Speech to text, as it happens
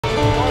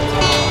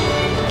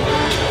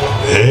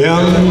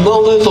In the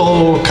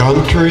little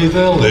country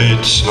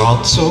village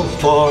not so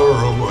far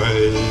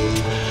away,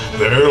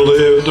 there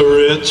lived a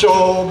rich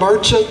old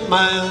merchant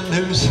man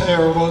whose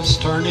hair was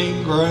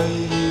turning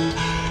gray.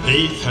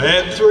 He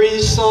had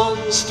 3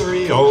 sons,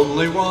 3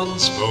 only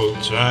ones, both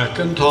Jack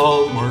and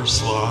Tom were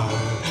sly.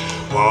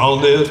 While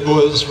Ned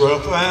was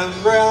rough and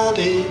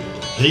rowdy,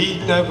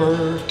 he'd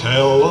never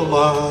tell a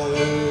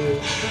lie.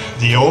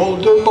 The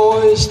older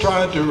boys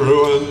tried to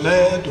ruin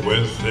Ned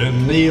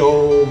within the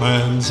old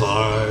man's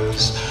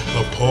eyes.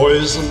 The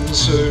poison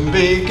soon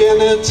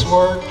began its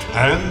work,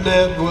 and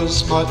Ned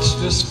was much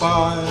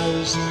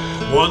despised.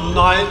 One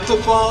night the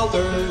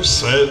father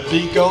said,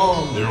 "Be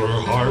gone,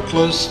 you're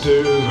heartless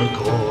to the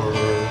core."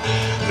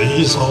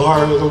 These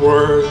are the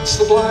words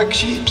the black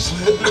sheep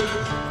said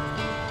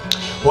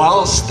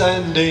while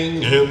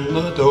standing in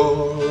the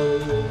door.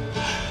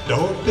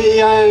 "Don't be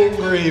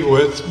angry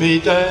with me,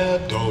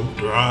 Dad, don't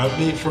drive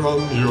me from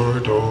your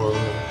door.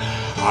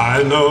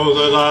 I know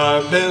that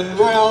I've been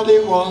rowdy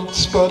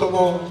once, but it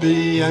won't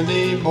be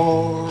any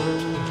more.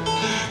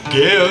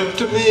 Give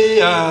to me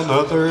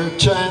another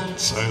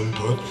chance and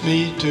put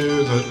me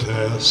to the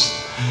test.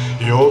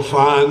 You'll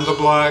find the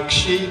black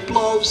sheep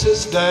loves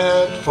his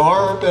dad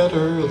far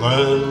better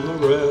than the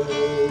rest."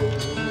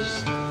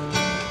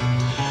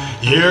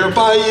 Year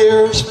by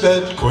year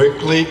sped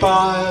quickly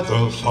by,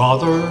 the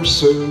father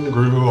soon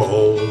grew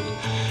old.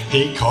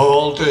 He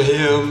called to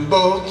him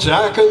both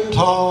Jack and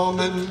Tom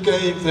and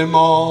gave them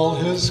all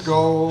his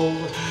gold,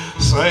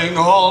 saying,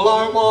 "All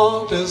I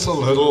want is a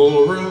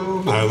little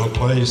room and a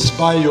place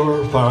by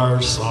your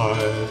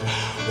fireside."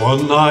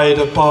 One night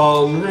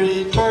upon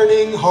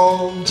returning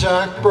home,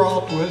 Jack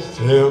brought with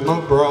him a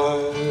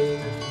bride.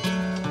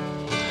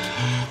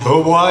 The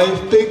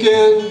wife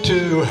began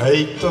to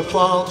hate the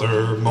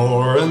father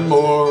more and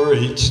more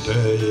each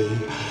day.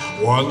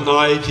 One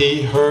night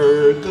he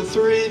heard the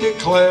 3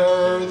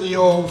 declare, "The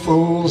old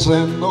fool's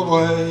in the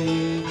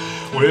way.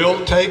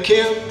 We'll take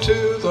him to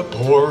the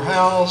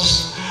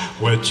poorhouse,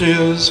 which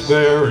is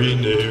very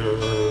near."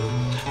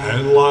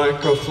 And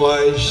like a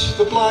flash,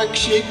 the black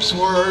sheep's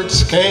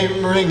words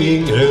came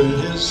ringing in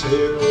his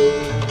ear.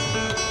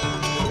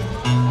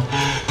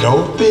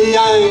 "Don't be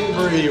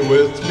angry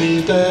with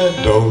me, Dad,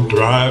 don't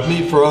drive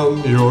me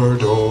from your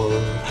door.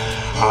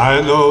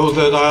 I know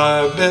that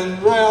I've been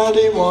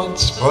rowdy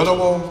once, but it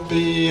won't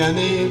be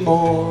any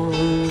more.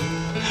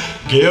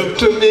 Give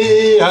to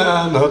me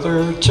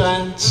another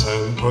chance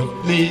and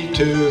put me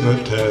to the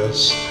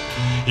test.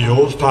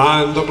 You'll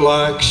find the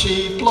black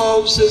sheep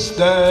loves his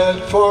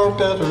dad far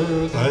better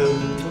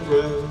than the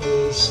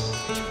rest."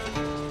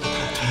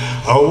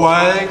 A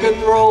wagon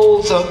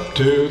rolls up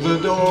to the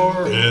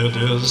door, it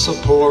is a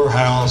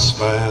poorhouse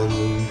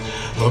van.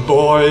 The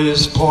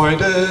boys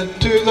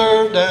pointed to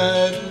their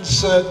dad and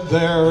said,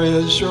 "There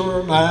is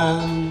your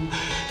man."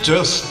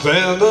 Just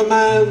then a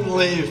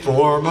manly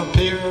form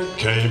appeared,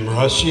 came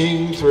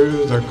rushing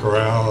through the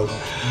crowd.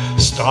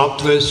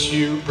 "Stop this,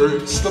 you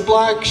brutes," the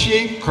black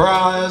sheep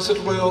cries,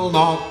 "it will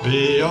not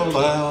be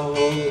allowed.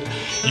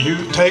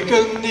 You've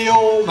taken the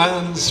old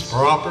man's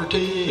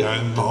property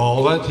and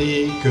all that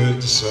he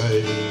could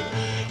save.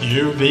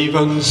 You've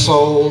even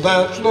sold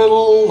that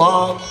little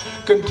lot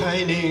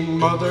containing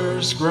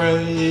mother's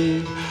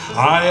grave.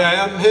 I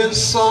am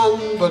his son,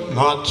 but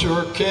not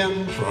your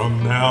kin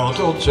from now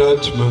till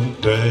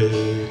judgment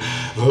day."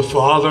 The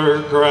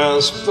father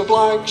grasped the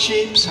black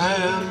sheep's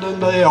hand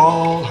and they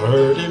all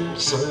heard him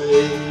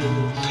say,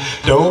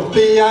 "Don't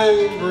be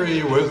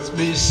angry with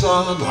me,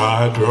 son,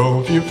 I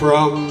drove you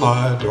from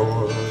my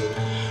door.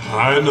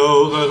 I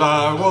know that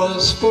I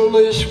was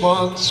foolish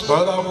once,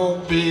 but I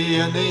won't be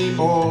any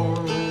more.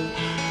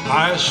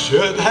 I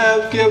should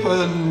have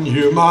given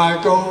you my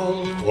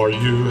gold, for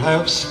you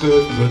have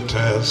stood the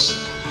test.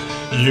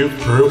 You've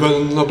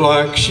proven the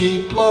black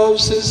sheep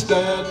loves his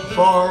dad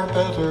far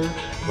better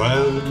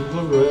than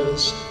the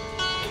rest."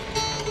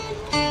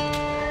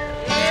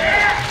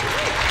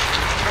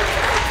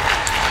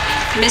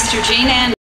 Mr. Gene and